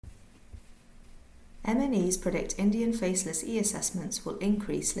MNEs predict Indian faceless e-assessments will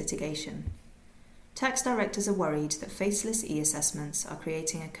increase litigation. Tax directors are worried that faceless e-assessments are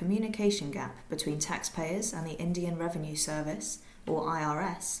creating a communication gap between taxpayers and the Indian Revenue Service, or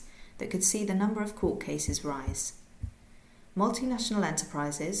IRS, that could see the number of court cases rise. Multinational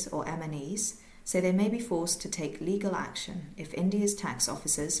enterprises, or MNEs, say they may be forced to take legal action if India's tax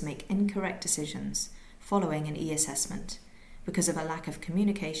officers make incorrect decisions following an e-assessment because of a lack of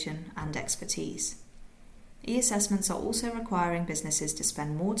communication and expertise. E-assessments are also requiring businesses to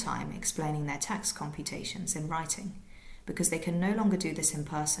spend more time explaining their tax computations in writing because they can no longer do this in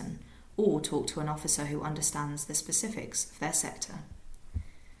person or talk to an officer who understands the specifics of their sector.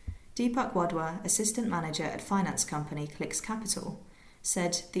 Deepak Wadhwa, assistant manager at finance company Clicks Capital,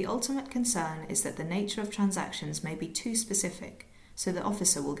 said the ultimate concern is that the nature of transactions may be too specific, so the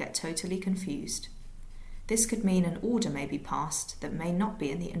officer will get totally confused. This could mean an order may be passed that may not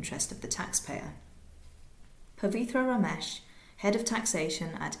be in the interest of the taxpayer. Pavitra Ramesh, head of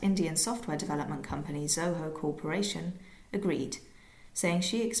taxation at Indian software development company Zoho Corporation, agreed, saying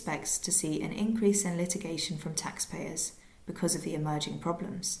she expects to see an increase in litigation from taxpayers because of the emerging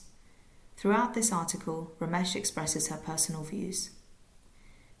problems. Throughout this article, Ramesh expresses her personal views.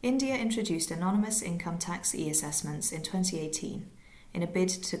 India introduced anonymous income tax e-assessments in 2018 in a bid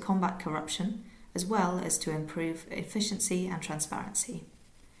to combat corruption as well as to improve efficiency and transparency.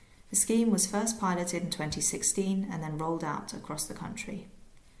 The scheme was first piloted in 2016 and then rolled out across the country.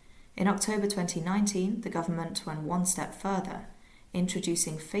 In October 2019, the government went one step further,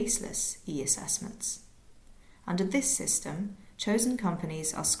 introducing faceless e-assessments. Under this system, chosen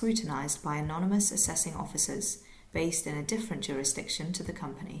companies are scrutinised by anonymous assessing officers based in a different jurisdiction to the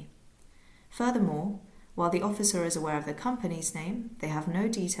company. Furthermore, while the officer is aware of the company's name, they have no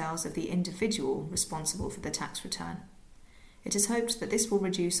details of the individual responsible for the tax return. It is hoped that this will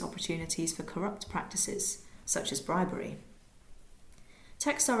reduce opportunities for corrupt practices, such as bribery.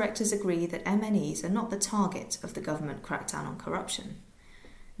 Tax directors agree that MNEs are not the target of the government crackdown on corruption.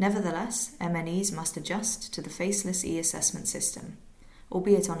 Nevertheless, MNEs must adjust to the faceless e-assessment system,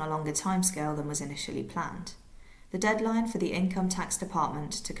 albeit on a longer timescale than was initially planned. The deadline for the Income Tax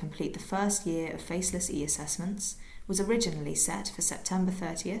Department to complete the first year of faceless e-assessments was originally set for September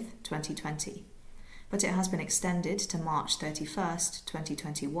 30th, 2020, but it has been extended to March 31st,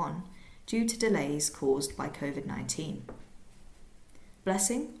 2021, due to delays caused by COVID-19.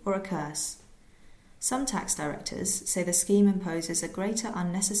 Blessing or a curse? Some tax directors say the scheme imposes a greater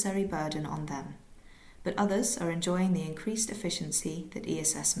unnecessary burden on them, but others are enjoying the increased efficiency that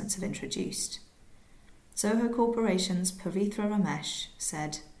e-assessments have introduced. Zoho Corporation's Pavitra Ramesh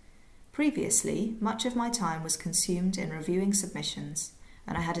said, "Previously, much of my time was consumed in reviewing submissions,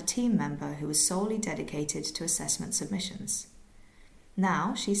 and I had a team member who was solely dedicated to assessment submissions.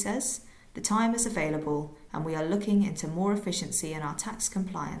 Now," she says, "the time is available and we are looking into more efficiency in our tax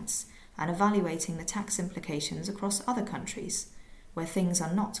compliance and evaluating the tax implications across other countries, where things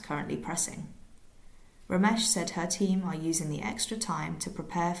are not currently pressing." Ramesh said her team are using the extra time to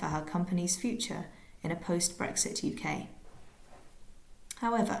prepare for her company's future in a post-Brexit UK.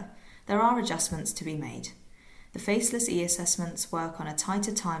 However, there are adjustments to be made. The faceless e-assessments work on a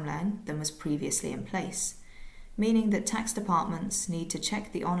tighter timeline than was previously in place, meaning that tax departments need to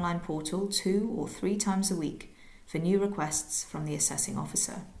check the online portal 2 or 3 times a week for new requests from the assessing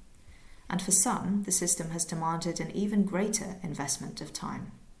officer. And for some, the system has demanded an even greater investment of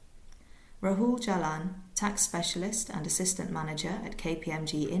time. Rahul Jalan, tax specialist and assistant manager at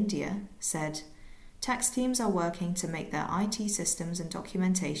KPMG India, said, "Tax teams are working to make their IT systems and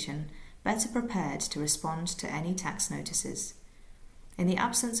documentation better prepared to respond to any tax notices. In the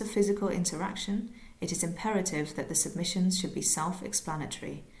absence of physical interaction, it is imperative that the submissions should be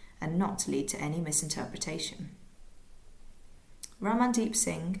self-explanatory and not lead to any misinterpretation." Ramandeep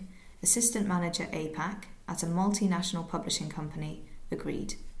Singh, assistant manager APAC at a multinational publishing company,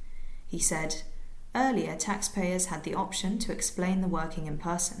 agreed. He said, "Earlier, taxpayers had the option to explain the working in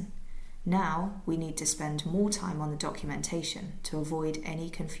person. Now, we need to spend more time on the documentation to avoid any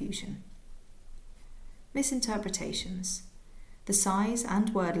confusion." Misinterpretations. The size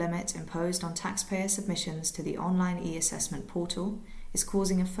and word limit imposed on taxpayer submissions to the online e-assessment portal is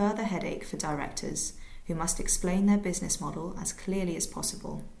causing a further headache for directors who must explain their business model as clearly as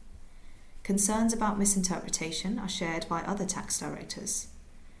possible. Concerns about misinterpretation are shared by other tax directors.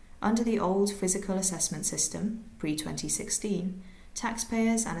 Under the old physical assessment system, pre-2016,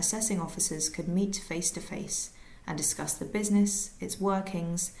 taxpayers and assessing officers could meet face-to-face and discuss the business, its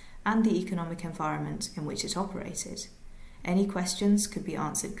workings, and the economic environment in which it operated. Any questions could be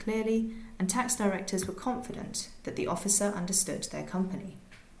answered clearly, and tax directors were confident that the officer understood their company.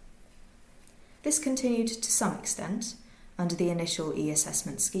 This continued to some extent under the initial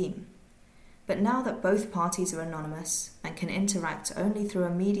e-assessment scheme. But now that both parties are anonymous and can interact only through a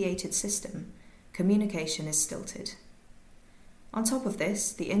mediated system, communication is stilted. On top of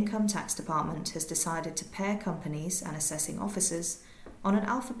this, the Income Tax Department has decided to pair companies and assessing officers on an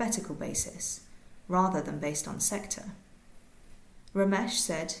alphabetical basis, rather than based on sector. Ramesh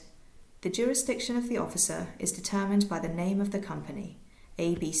said, "The jurisdiction of the officer is determined by the name of the company.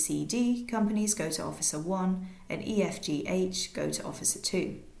 A, B, C, D companies go to Officer 1 and E, F, G, H go to Officer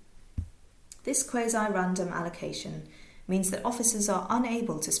 2. This quasi-random allocation means that officers are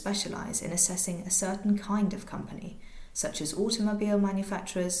unable to specialise in assessing a certain kind of company, such as automobile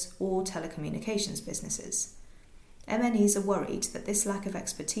manufacturers or telecommunications businesses. MNEs are worried that this lack of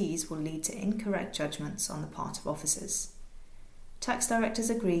expertise will lead to incorrect judgments on the part of officers. Tax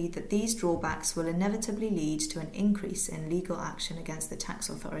directors agree that these drawbacks will inevitably lead to an increase in legal action against the tax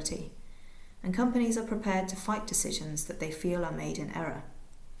authority, and companies are prepared to fight decisions that they feel are made in error.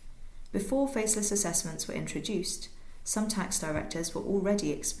 Before faceless assessments were introduced, some tax directors were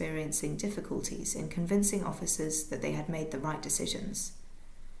already experiencing difficulties in convincing officers that they had made the right decisions.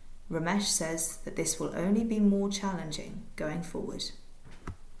 Ramesh says that this will only be more challenging going forward."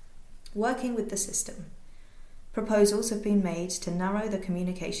 Working with the system. Proposals have been made to narrow the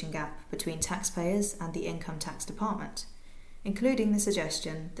communication gap between taxpayers and the Income Tax Department, including the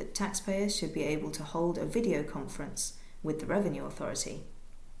suggestion that taxpayers should be able to hold a video conference with the Revenue Authority.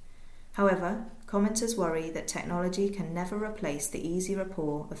 However, commenters worry that technology can never replace the easy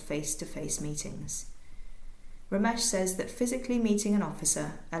rapport of face-to-face meetings. Ramesh says that physically meeting an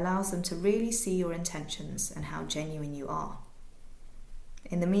officer allows them to really see your intentions and how genuine you are.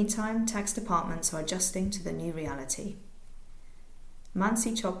 In the meantime, tax departments are adjusting to the new reality.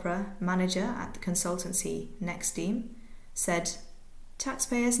 Mansi Chopra, manager at the consultancy Nexteam, said,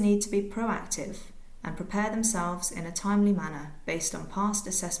 "Taxpayers need to be proactive and prepare themselves in a timely manner based on past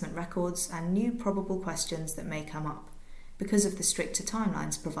assessment records and new probable questions that may come up because of the stricter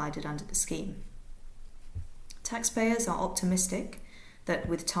timelines provided under the scheme." Taxpayers are optimistic that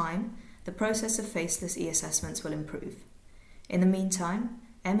with time, the process of faceless e-assessments will improve. In the meantime,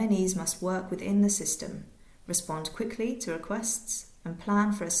 MNEs must work within the system, respond quickly to requests, and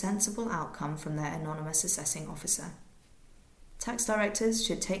plan for a sensible outcome from their anonymous assessing officer. Tax directors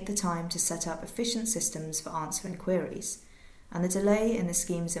should take the time to set up efficient systems for answering queries, and the delay in the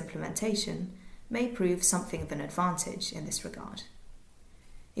scheme's implementation may prove something of an advantage in this regard.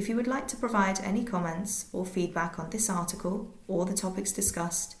 If you would like to provide any comments or feedback on this article or the topics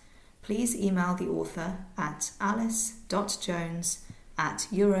discussed, please email the author at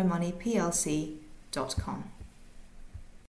alice.jones@euromoneyplc.com.